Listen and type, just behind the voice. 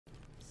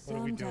What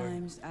are we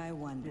doing? Sometimes I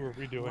wonder What are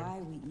we doing? why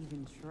we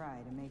even try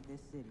to make this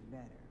city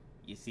better.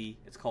 You see,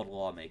 it's called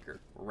Lawmaker.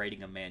 We're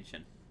raiding a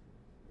mansion.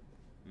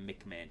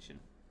 McMansion.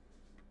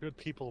 Good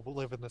people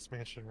live in this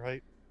mansion,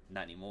 right?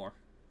 Not anymore.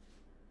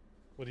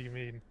 What do you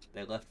mean?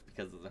 They left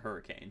because of the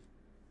hurricane.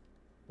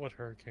 What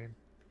hurricane?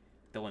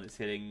 The one that's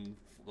hitting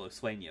Los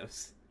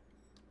Sueños.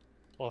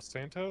 Los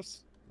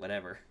Santos?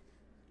 Whatever.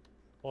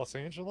 Los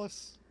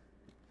Angeles?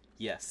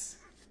 Yes.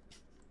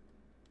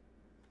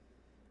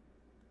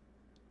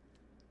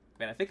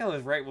 Man, I think I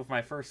was right with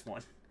my first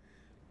one.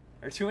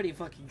 There are too many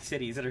fucking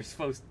cities that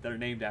are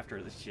named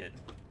after this shit.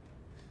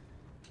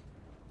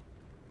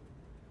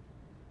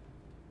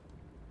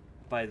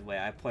 By the way,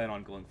 I plan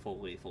on going full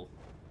lethal.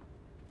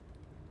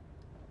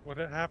 What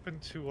had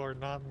happened to our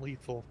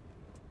non-lethal?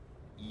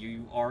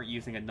 You aren't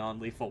using a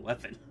non-lethal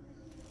weapon.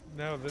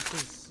 No, this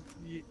is...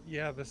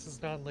 yeah, this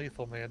is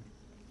non-lethal, man.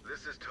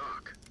 This is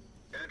talk.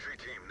 Entry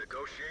team,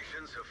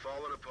 negotiations have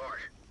fallen apart.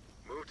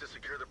 Move to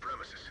secure the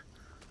premises.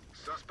 What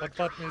Suspects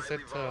are button is it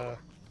highly to volatile.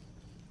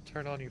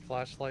 turn on your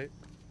flashlight?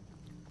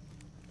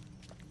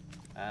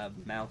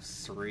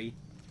 Mouse 3.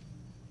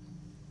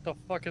 The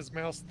fuck is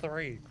mouse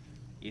 3?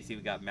 You see,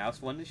 we got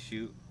mouse 1 to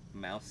shoot,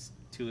 mouse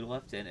 2 to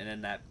left in, and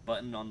then that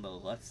button on the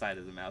left side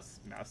of the mouse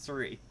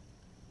 3.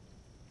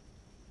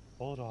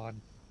 Hold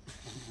on.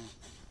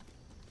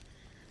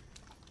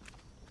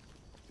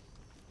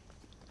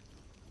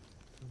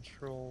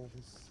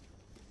 Controls.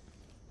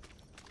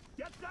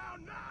 Get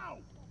down now!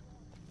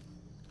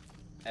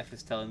 F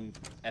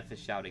is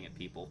shouting at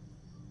people.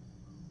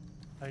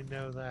 I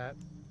know that.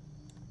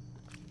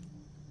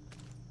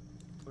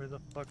 Where the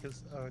fuck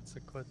is... oh, it's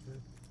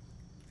equipment.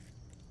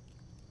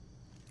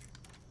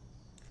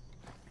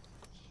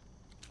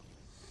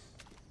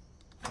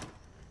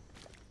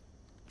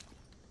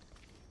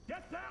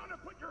 Get down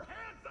and put your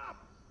hands up!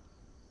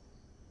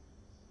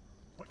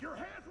 Put your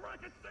hands where I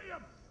can see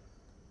them!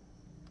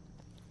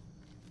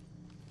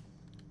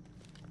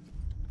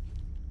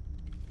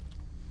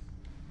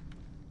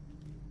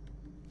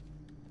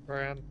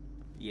 Bran,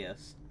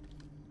 Yes.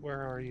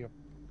 where are you?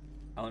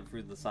 I went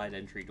through the side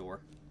entry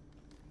door.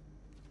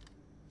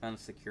 Found a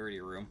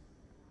security room.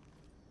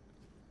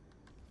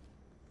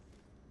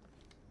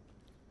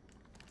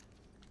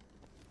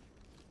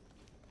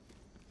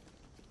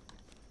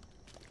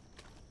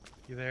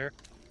 You there?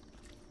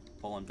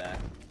 Pulling back.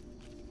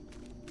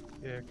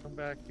 Yeah, come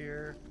back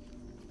here.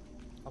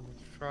 I'm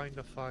trying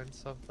to find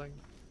something.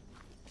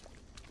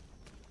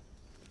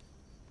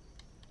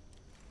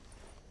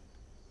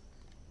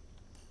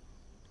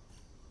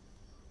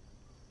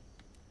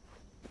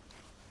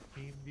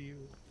 Team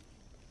view.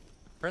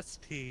 Press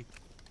T.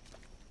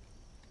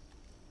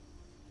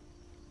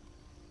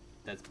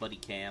 That's Buddy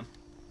Cam.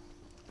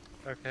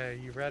 Okay,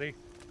 you ready?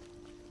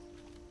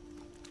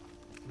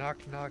 Knock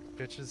knock,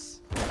 bitches.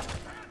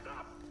 Hands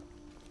up!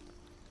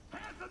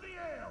 Hands in the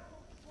air!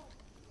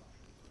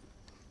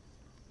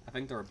 I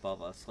think they're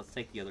above us. Let's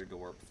take the other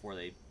door before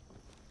they...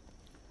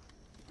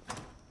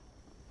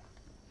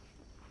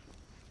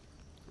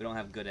 We don't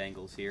have good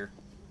angles here.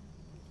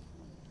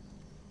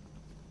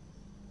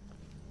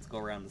 Let's go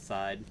around the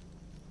side.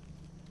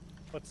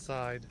 What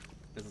side?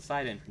 There's a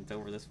side entrance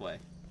over this way.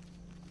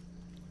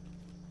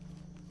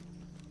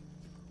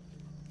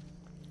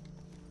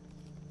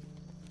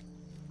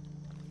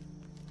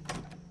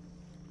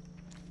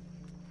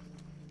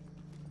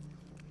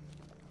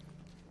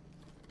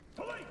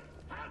 Police!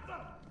 Hands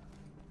up!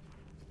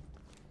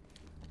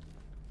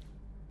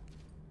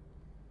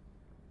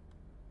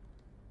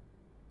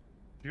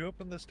 Did you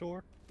open this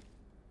door?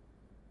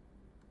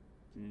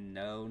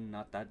 No,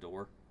 not that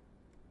door.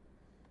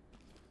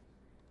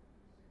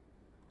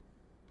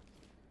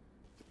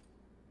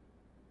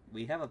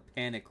 We have a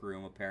panic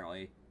room,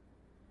 apparently.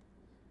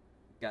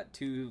 Got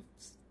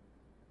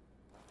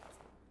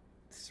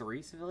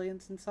three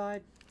civilians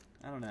inside?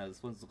 I don't know,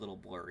 this one's a little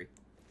blurry.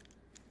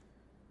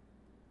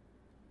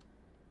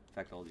 In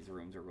fact, all these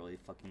rooms are really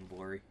fucking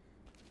blurry.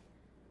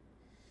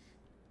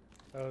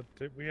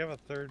 We have a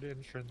third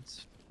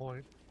entrance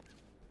point.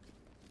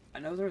 I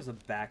know there's a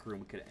back room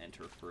we could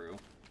enter through.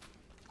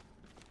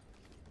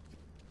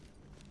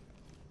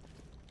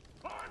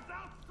 Arms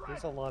outstretched!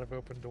 There's a lot of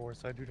open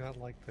doors. I do not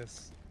like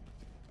this.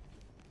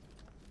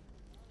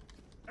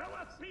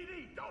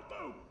 LSPD, don't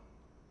move!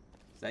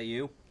 Is that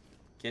you?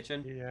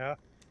 Kitchen? Yeah.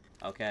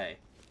 Okay.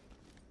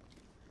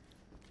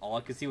 All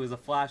I could see was a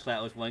flashlight.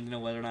 I was wanting to know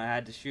whether or not I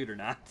had to shoot or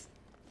not.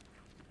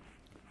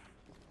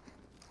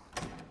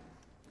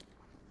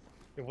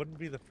 It wouldn't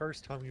be the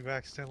first time you've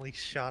accidentally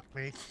shot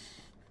me.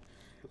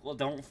 Well,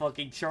 don't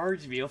fucking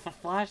charge me with a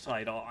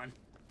flashlight on.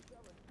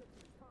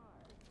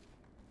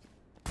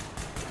 Get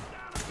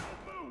down and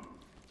don't move!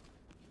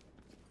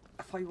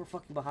 I thought you were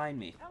fucking behind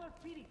me.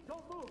 LSPD,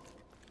 don't move!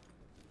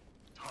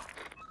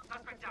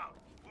 Suspect down.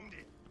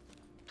 Wounded.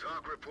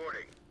 Talk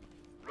reporting.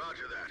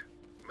 Roger that.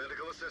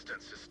 Medical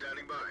assistance is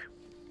standing by.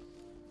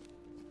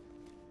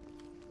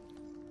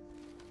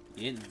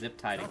 You didn't zip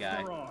tie the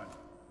guy. We're on.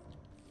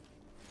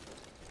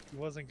 He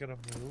wasn't gonna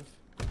move.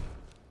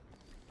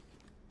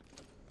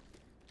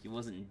 He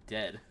wasn't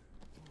dead.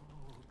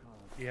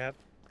 Yep.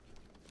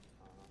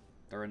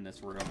 They're in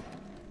this room.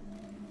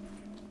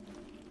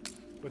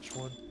 Which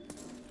one?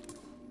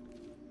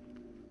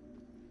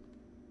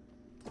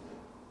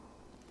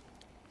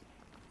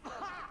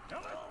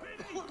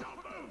 LSPD, don't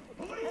move!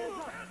 Police,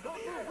 hands in the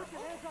air! Put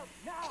your hands up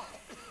now!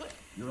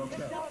 You're okay.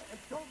 Get down and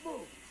don't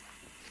move!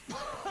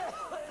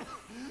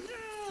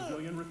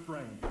 Civilian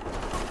restrained.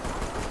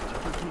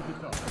 Proceed to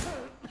talk.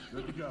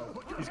 Good to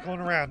go. He's going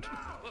around.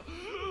 Talk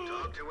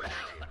to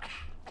entry team.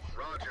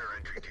 Roger,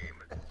 entry team.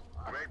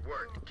 Great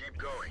work. Keep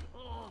going.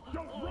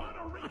 Don't run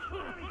or reach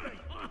for anything!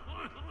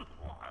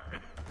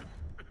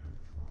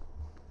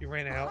 He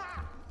ran out.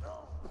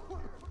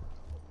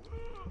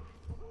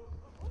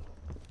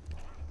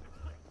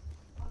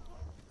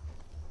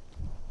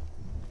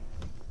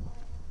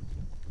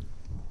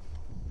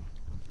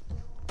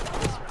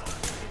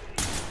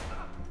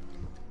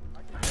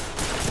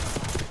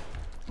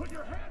 Put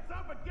your hands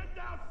up and get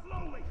down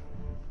slowly!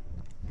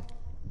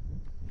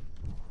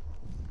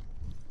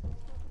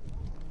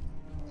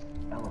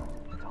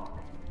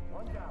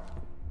 One down.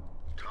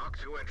 Talk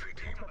to entry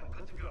team.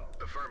 Good to go.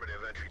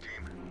 Affirmative, entry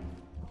team.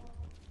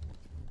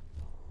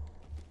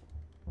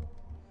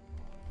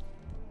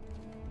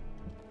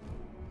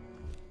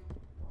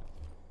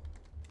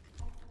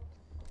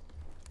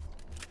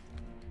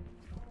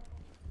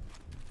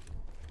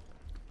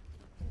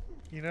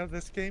 You know,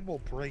 this game will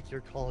break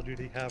your Call of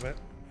Duty habit.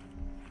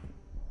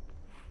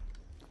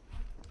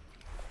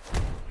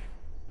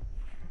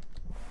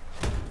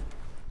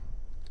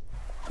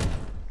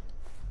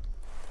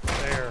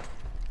 There.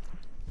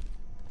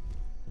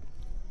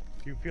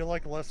 Do you feel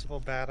like less of a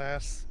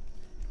badass?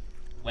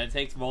 When it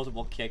takes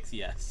multiple kicks,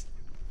 yes.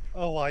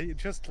 Oh, I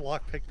just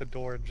lockpick the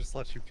door and just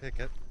let you kick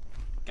it.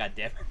 God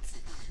damn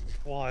it.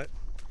 What?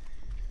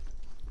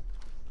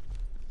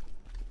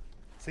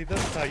 See,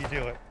 this is how you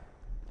do it.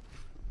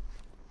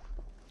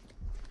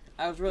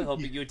 I was really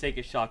hoping you would take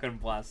a shotgun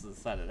blast to the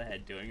side of the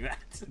head doing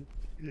that.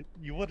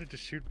 You wanted to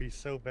shoot me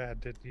so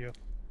bad, didn't you?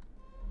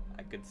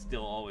 I could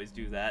still always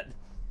do that.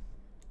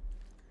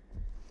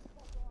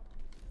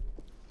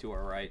 To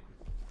our right.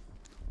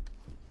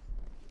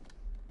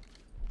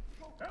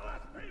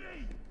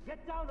 LSPD!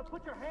 Get down and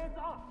put your hands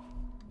up!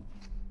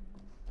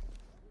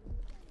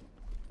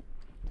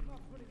 I'm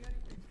not putting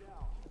anything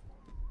down.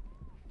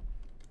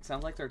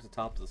 Sounds like they're at the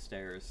top of the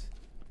stairs.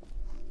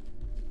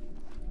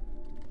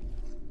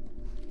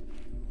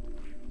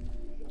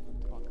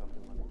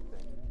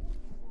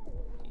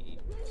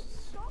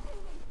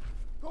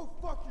 Go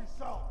fuck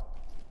yourself!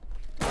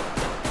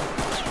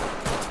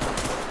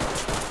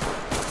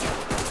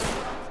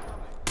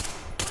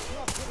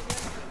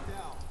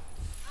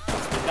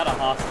 We've got a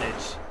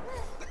hostage.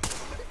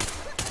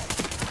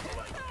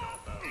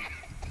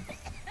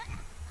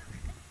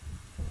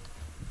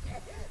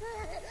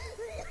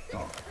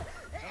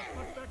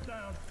 Suspect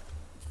down.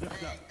 Yes,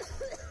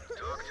 sir.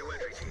 Talk to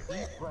entry team.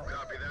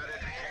 Copy that,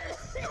 entry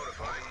team.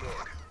 Notifying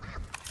morgue.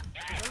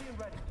 Civilian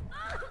ready.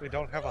 We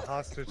don't have a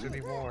hostage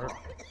anymore.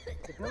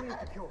 Civilian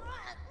secure.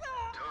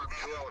 Talk to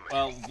element.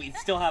 Well, we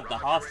still have the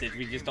hostage,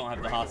 we just don't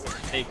have the hostage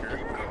taker.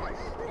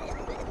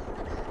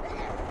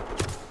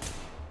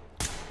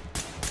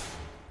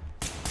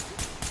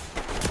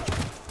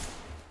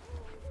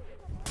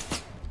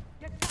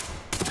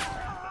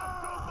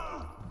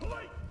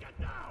 Police, get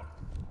down!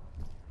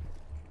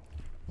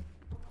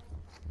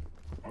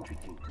 Entry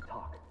team to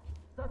talk.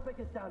 Suspect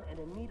is down and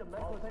in need of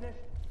medical finish.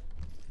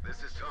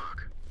 This is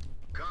talk.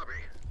 Copy.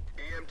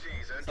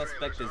 EMTs and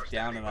Suspect trailers is are down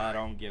standing and I by.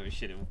 don't give a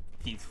shit if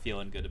he's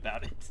feeling good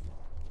about it.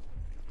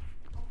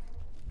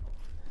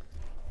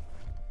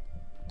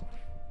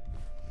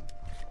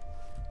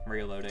 I'm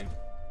reloading.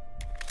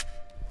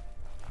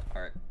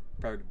 Alright,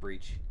 prepare to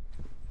breach.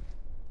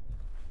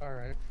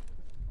 Alright.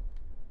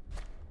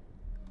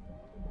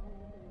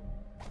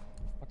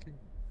 Fucking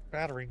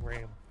battering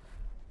ram.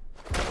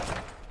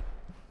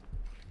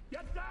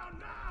 Get down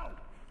now!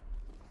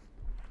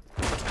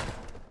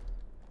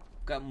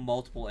 Got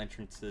multiple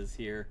entrances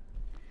here.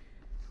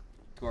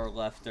 To our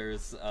left,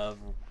 there's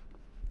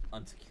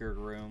unsecured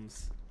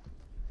rooms.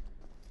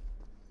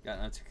 Got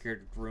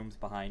unsecured rooms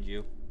behind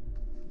you.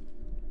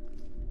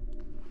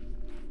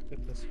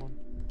 Hit this one.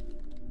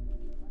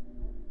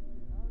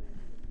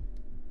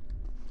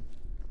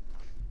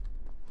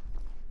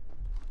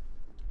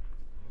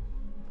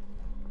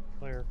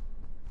 Clear.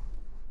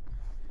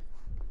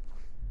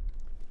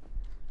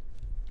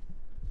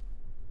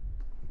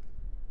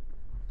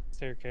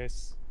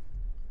 Staircase.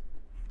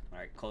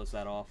 Alright, close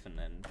that off and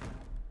then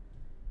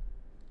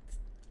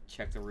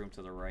check the room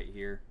to the right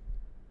here.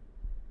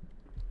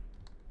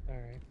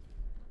 Alright.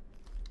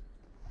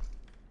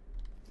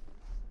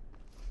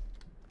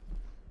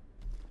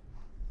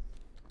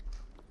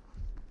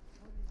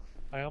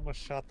 I almost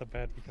shot the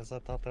bed because I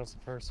thought that was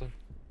a person.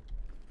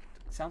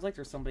 Sounds like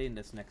there's somebody in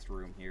this next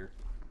room here.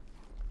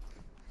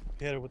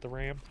 Hit it with the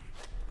ram.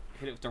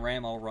 Hit it with the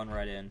ram, I'll run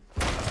right in.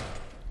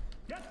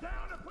 Get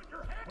down and put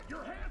your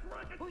hands where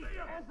I can see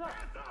them! Hands up.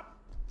 Hands up!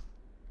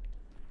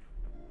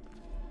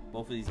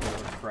 Both of these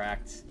doors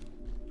cracked.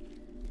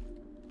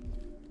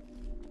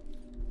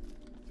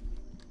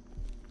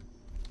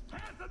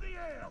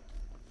 jail.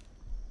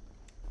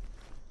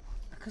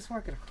 I could swear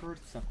I could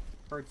have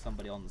heard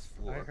somebody on this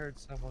floor. I heard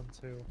someone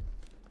too.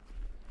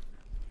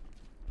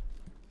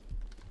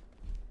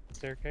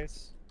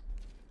 Staircase.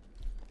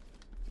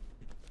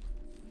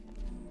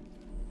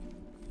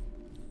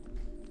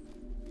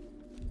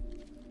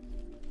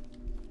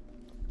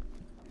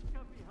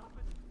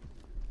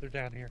 They're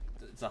down here.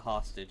 It's a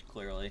hostage,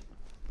 clearly.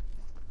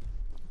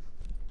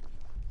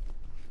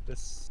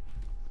 This.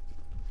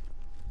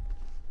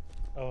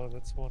 Oh,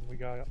 that's one we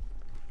got.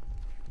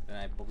 And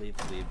I believe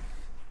we've...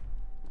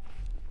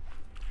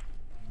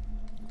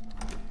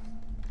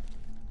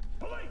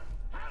 Police,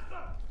 hands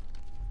up.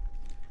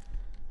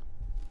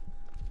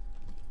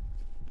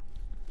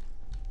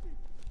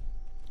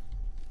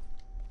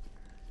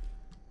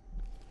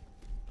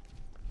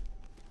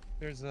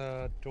 There's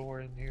a door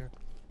in here.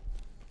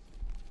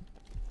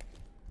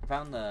 I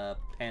found the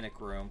panic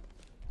room.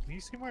 Can you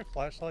see my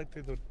flashlight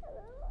through the...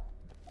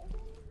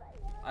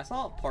 I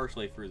saw it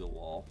partially through the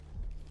wall.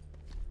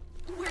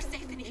 We're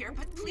safe in here,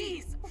 but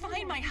please,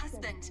 find my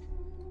husband.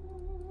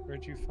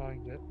 Where'd you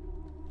find it?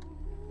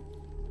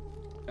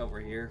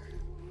 Over here.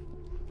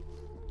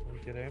 Can we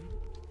get in?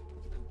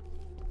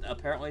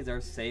 Apparently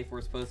they're safe.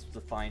 We're supposed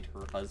to find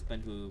her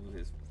husband, who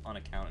is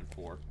unaccounted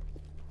for.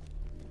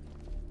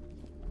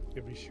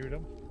 Did we shoot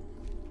him?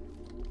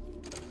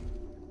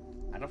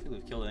 I don't think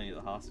we've killed any of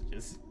the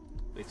hostages.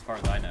 At least as far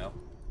as I know.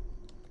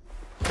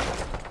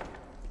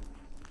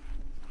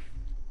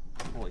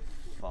 Holy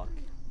fuck.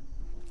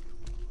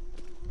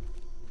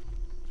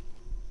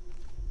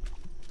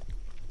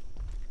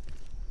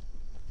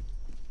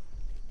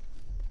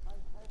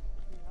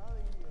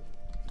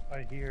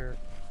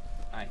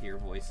 I hear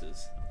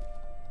voices.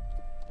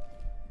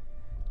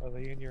 Are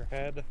they in your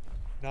head?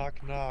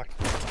 Knock, knock.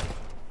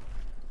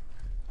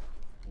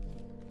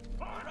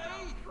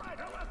 Right,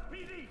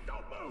 LSPD,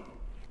 don't move.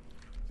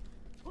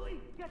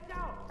 Police, get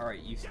down!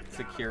 Alright, you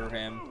secure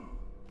him.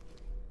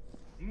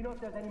 Do you know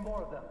if there's any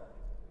more of them?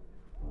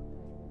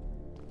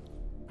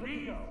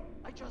 Please.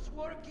 I just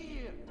work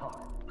here.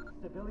 Talk.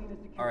 Civilian is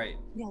secure. Alright,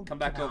 come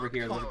back over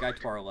here. There's a guy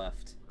to our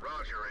left.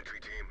 Roger, entry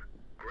team.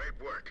 Great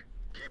work.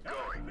 Keep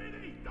going.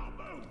 LSPD, don't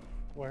move.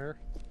 Where?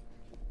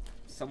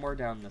 Somewhere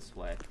down this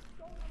way.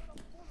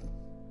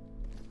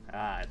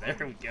 Ah, there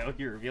we go.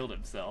 He revealed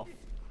himself.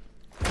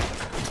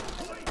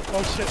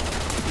 Oh shit!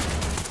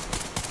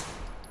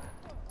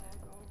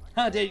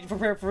 Huh, did you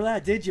prepare for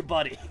that, did you,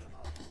 buddy?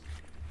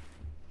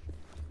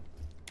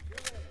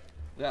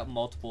 We got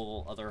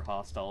multiple other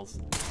hostiles.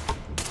 Don't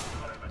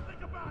even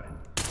think about it.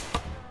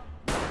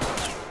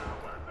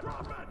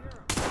 Drop it.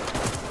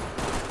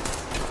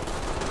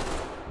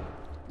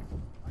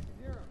 I can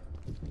hear him.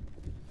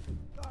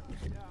 Knock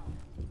him down.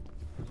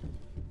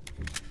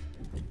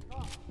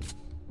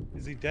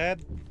 Is he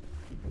dead?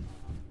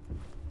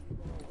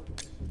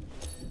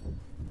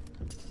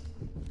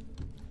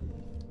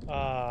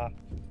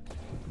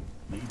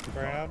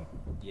 Brown?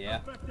 Yeah,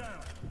 Suspect down.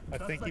 I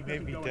think he Suspect may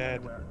isn't be going dead.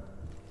 anywhere.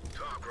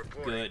 Talk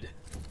reporting. good.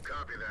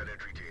 Copy that,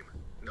 entry team.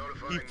 He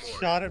Notifying more.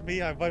 shot at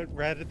me, I went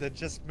red and then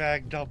just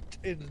mag dumped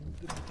in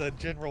the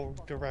general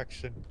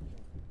direction.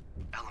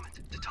 Element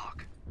to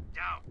talk.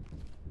 Down.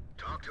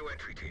 Talk to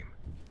entry team.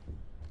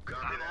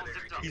 Copy that,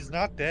 entry team. He's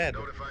not dead.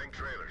 Notifying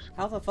trailers.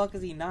 How the fuck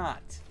is he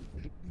not?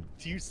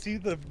 Do you see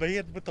the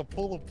man with the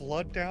pool of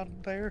blood down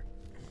there?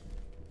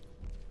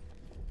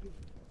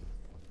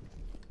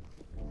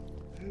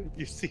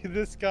 You see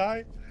this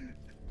guy?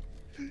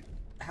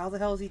 How the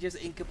hell is he just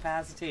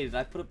incapacitated?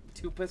 I put up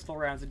 2 pistol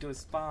rounds into his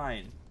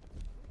spine.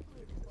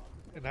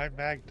 And I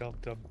mag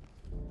dumped him.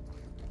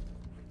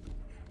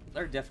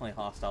 There are definitely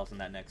hostiles in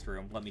that next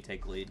room. Let me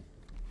take lead.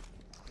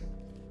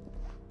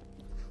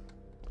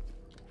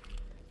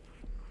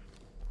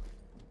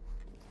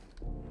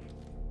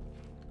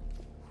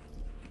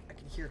 I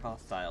can hear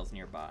hostiles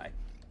nearby.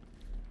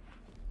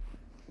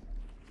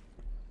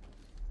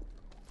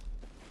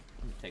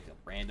 Let me take a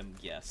random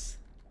guess.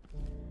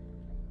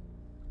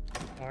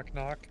 Knock,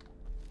 knock.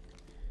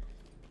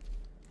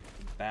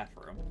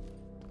 Bathroom.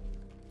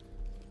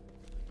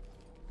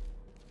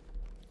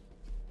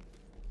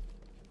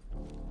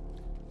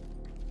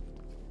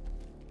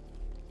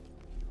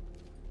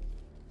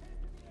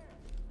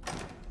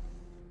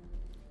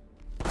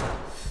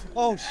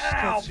 Oh,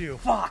 that's you.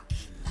 Fuck!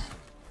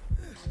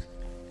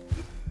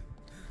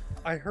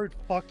 I heard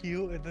fuck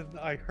you, and then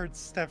I heard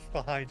steps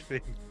behind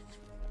me.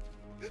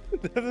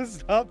 That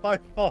is not my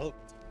fault.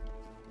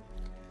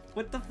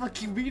 What the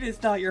fuck you mean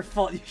it's not your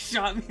fault? You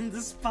shot me in the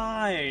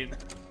spine!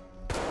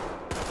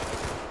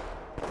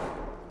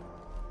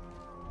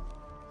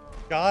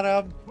 Got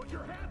him. Put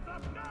your hands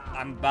up now.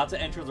 I'm about to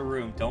enter the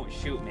room. Don't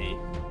shoot me.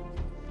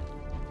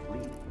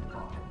 Please,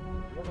 talk.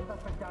 There's a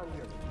suspect down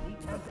here.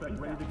 Need time to Suspect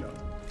ready to go.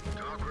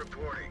 Talk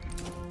reporting.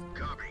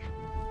 Copy.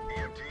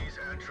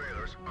 EMTs and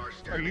trailers are Are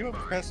standing you by.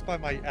 impressed by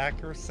my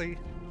accuracy?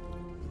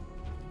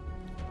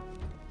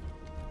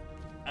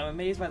 I'm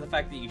amazed by the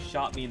fact that you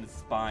shot me in the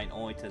spine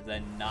only to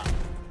then not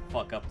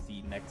fuck up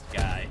the next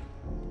guy.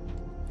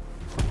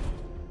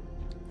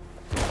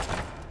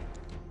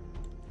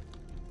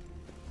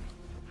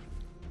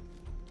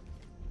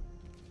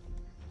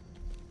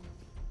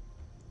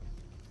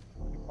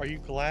 Are you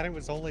glad it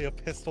was only a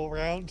pistol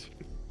round?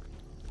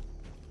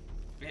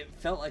 It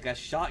felt like a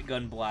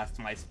shotgun blast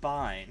to my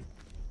spine.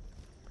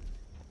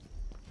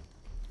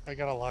 I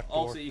got a locked door.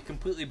 Also, you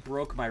completely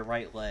broke my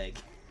right leg.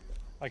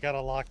 I got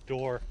a locked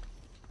door.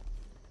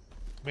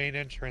 Main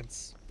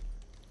entrance.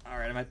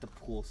 Alright, I'm at the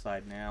pool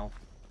side now.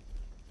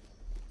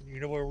 You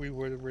know where we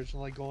were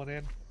originally going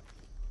in?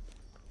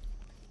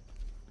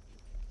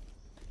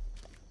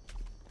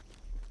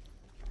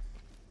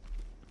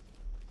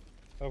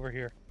 Over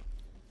here.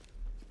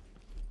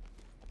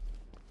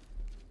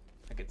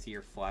 I could see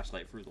your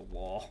flashlight through the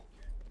wall.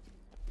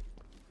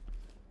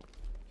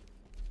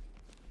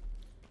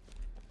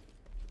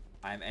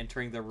 I'm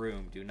entering the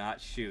room. Do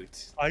not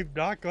shoot. I'm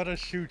not gonna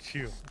shoot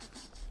you.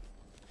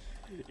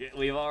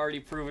 We've already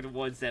proven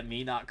once that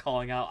me not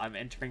calling out I'm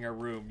entering a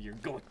room, you're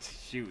going to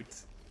shoot.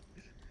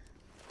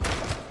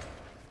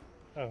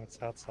 Oh,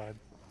 it's outside.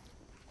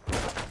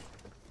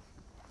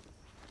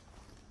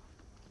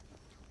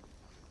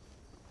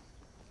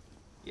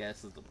 Yeah,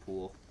 this is the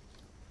pool.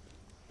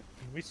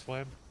 Can we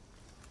swim?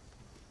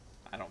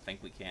 I don't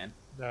think we can.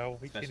 No,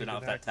 we Especially can't not even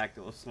with that act.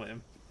 tactical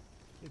swim.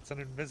 It's an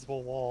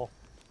invisible wall.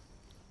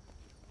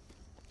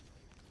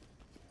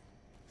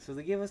 So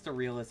they give us the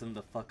realism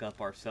to fuck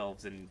up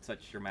ourselves in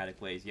such dramatic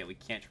ways, yet we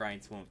can't try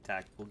and swim with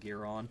tactical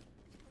gear on.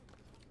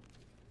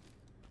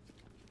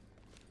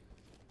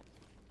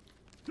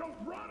 Don't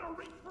run or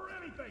reach for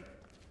anything!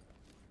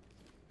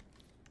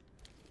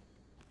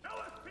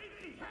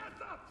 LSPD,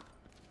 hands up!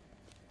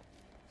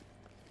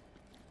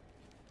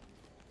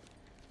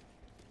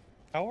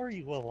 How are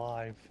you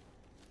alive?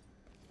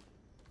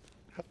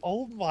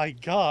 Oh my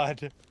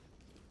god!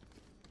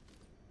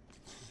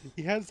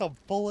 He has a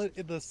bullet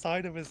in the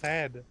side of his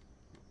head.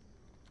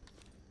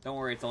 Don't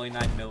worry, it's only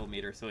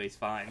 9mm, so he's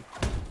fine.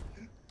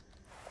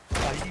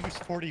 I used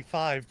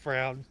 45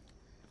 round.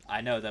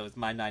 I know, that was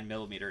my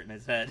 9mm in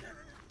his head.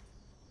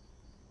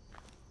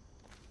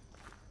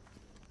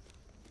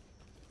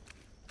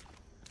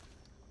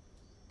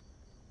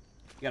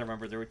 You gotta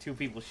remember, there were 2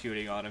 people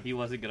shooting on him. He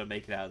wasn't gonna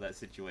make it out of that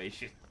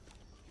situation.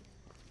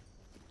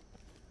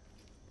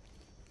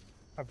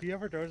 Have you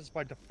ever noticed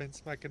my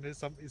defense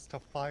mechanism is to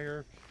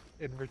fire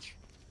in rich...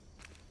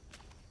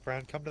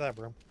 Brown, come to that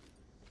room.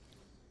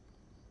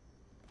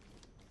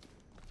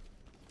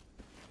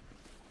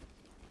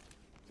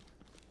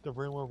 The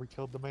room where we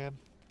killed the man.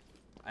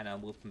 I know,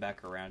 I'm looping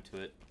back around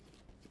to it.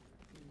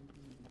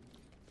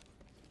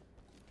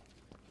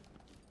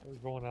 We're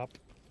going up.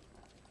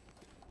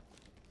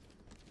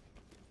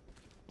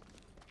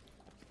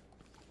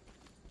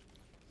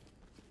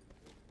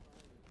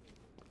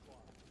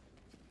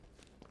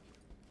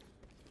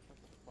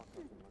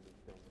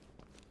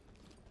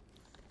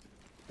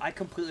 I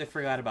completely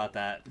forgot about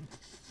that.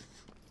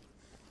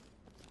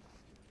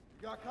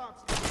 You got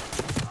cops.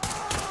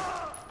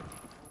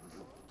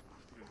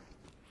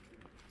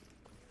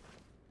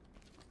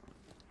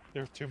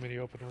 There's too many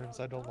open rooms.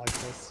 I don't like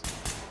this.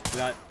 We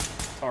got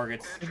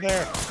targets. In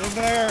there! In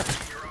there!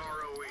 Your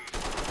ROE.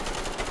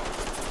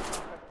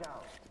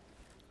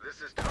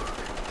 This is Todd. Roger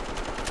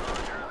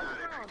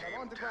that, entry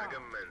team. Tag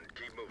him and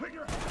keep Put moving.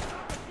 your hands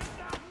up and get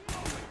down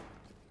slowly!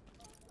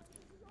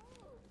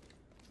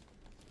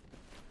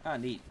 Ah,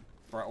 neat.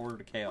 Brought order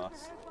to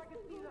chaos.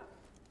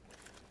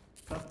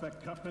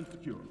 Suspect cuffed and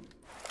secure.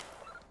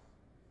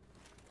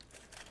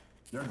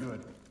 They're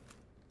good.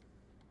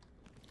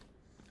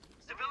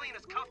 Civilian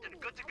is cuffed and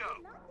good to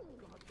go.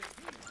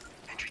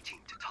 Entry team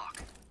to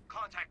talk.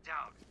 Contact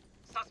down.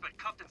 Suspect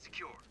cuffed and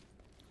secure.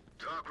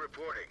 Talk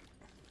reporting.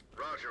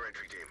 Roger,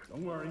 entry team.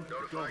 Don't worry. it's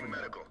over Notifying now.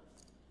 medical.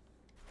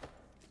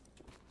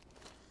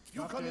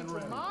 You Cuffed come and into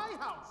ready. my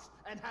house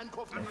and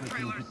handcuff me. Entry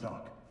team to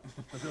talk.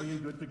 Civilian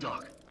good to go.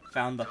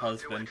 Found the Talk to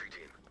husband. entry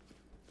team.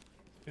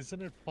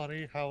 Isn't it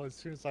funny how as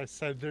soon as I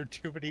said there are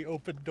too many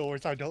open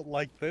doors, I don't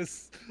like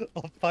this,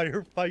 a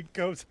firefight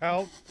goes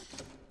out?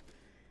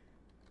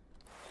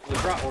 We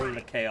brought order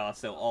to chaos,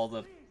 so all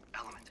the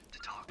Element to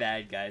talk.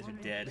 bad guys are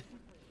dead.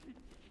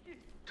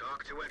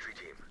 Talk to entry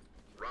team.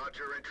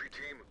 Roger, entry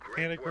team. Great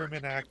Panic room work. Keep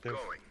inactive.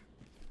 going.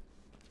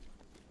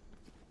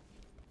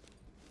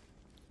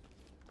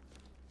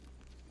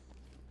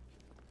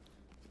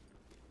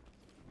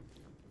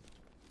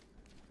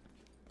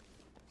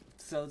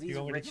 So these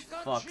You want me to- rich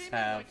fucks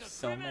have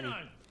so many.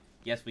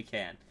 Yes, we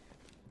can.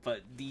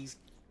 But these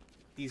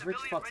rich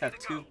fucks have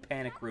 2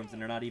 panic rooms and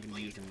they're not even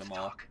using them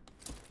all.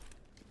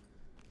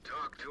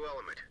 Talk to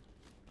element.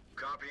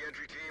 Copy,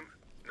 entry team.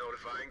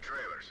 Notifying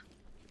trailers.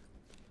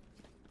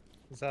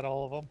 Is that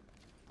all of them?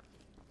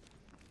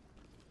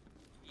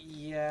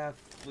 Yeah,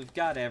 we've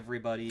got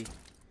everybody.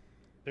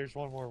 There's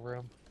one more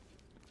room.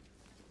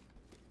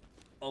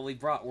 Well, we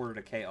brought order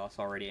to chaos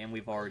already, and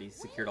we've already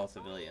secured all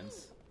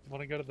civilians.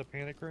 Want to go to the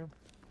panic room?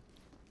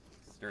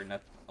 Is there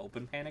enough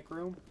open panic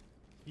room?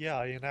 Yeah,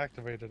 I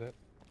inactivated it.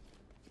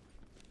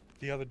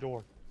 The other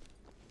door.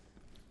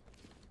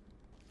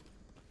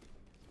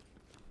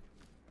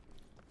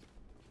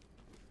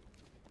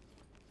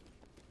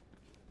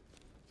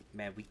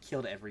 Man, we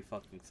killed every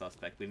fucking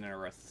suspect. We didn't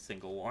arrest a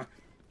single one.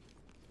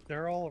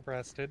 They're all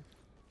arrested.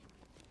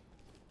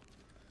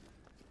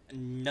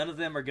 None of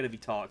them are gonna be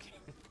talking.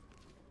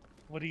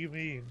 What do you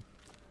mean?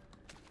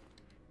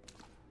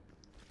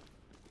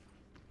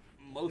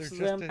 Most of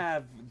They're them just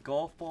have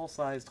golf ball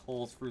sized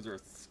holes through their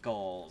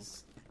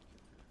skulls.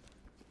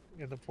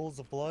 in the pools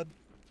of blood?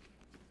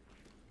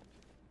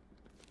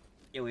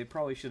 Yeah, we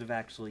probably should have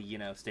actually, you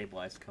know,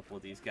 stabilized a couple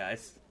of these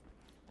guys.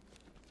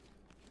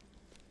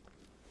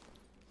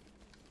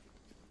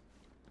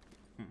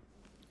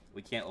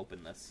 We can't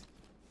open this.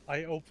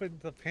 I opened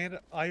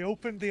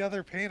the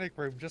other panic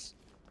room. Just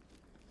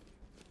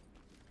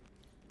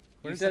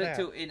You where's set it it at?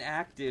 to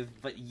inactive,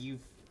 but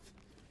you've...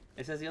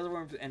 It says the other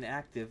room's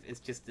inactive, it's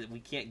just that we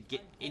can't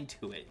get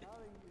into it.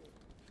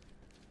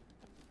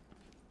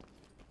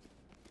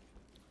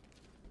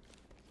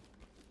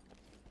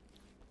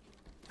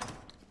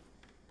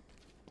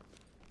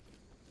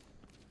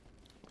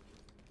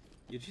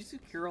 Did you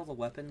secure all the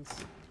weapons?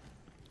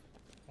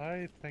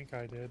 I think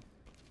I did.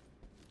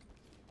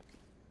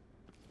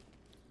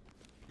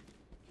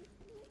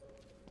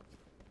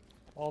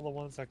 All the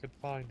ones I could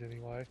find,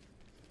 anyway.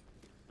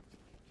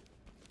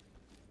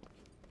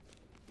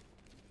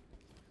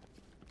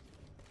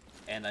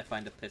 And I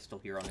find a pistol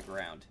here on the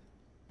ground.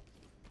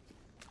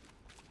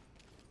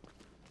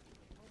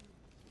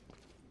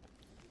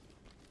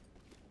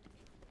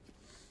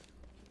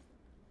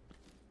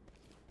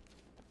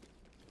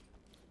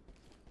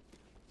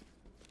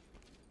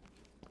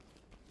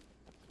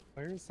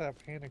 Where's that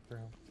panic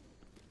room?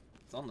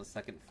 It's on the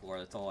second floor,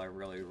 that's all I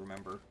really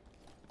remember.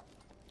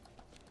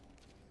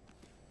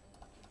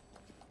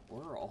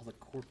 Where are all the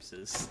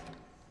corpses?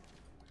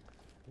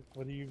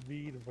 What do you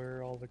mean, where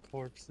are all the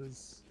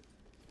corpses?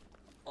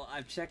 Well,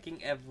 I'm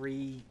checking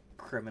every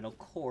criminal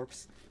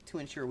corpse to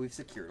ensure we've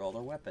secured all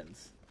their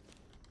weapons.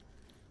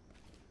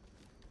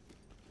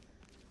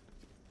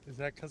 Is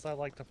that because I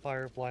like to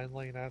fire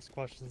blindly and ask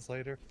questions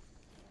later?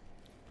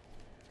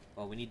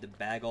 Well, we need to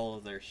bag all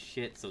of their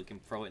shit so we can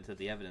throw it into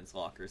the evidence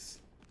lockers.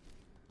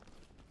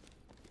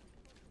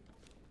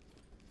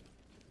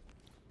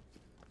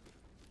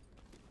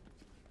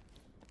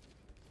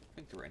 I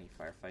think there were any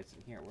firefights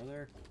in here, were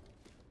there?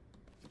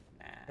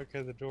 Nah.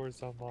 Okay, the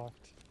door's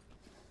unlocked.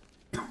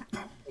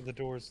 Or the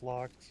door's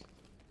locked.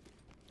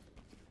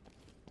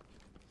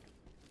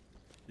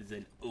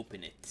 Then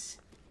open it.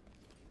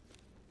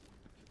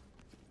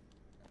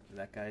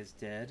 That guy's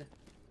dead.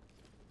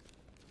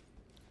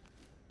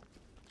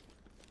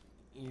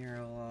 You're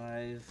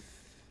alive.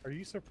 Are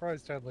you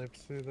surprised I lived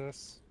through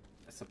this?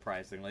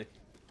 Surprisingly.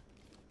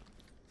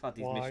 Thought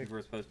these Why? missions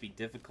were supposed to be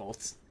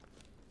difficult.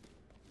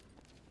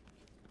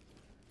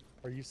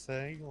 Are you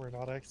saying we're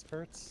not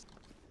experts?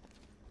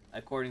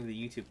 According to the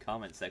YouTube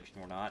comment section,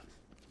 we're not.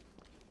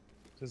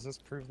 Does this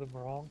prove them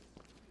wrong?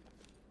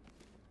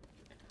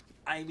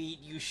 I mean,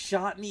 you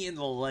shot me in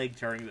the leg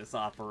during this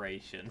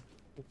operation.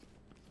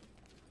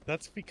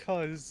 That's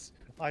because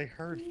I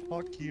heard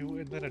 "fuck you"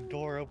 and then a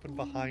door opened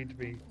behind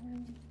me.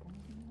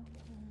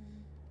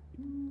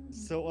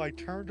 So I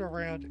turned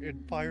around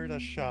and fired a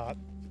shot,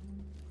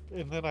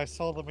 and then I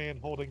saw the man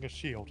holding a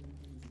shield.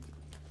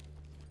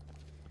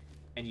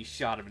 And you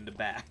shot him in the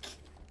back.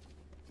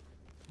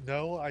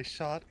 No, I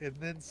shot and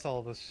then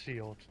saw the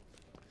shield.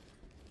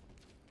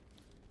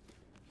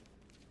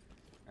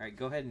 Alright,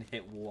 go ahead and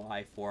hit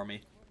Y for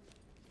me.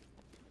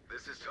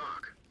 This is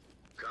talk.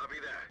 Copy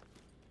that.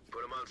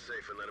 Put him on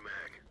safe and let him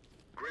hang.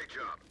 Great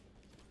job.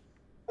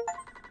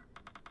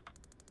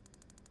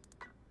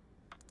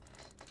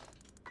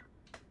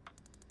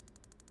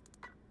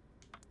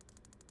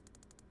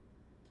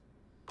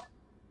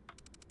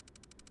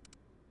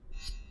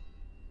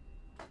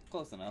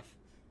 Close enough.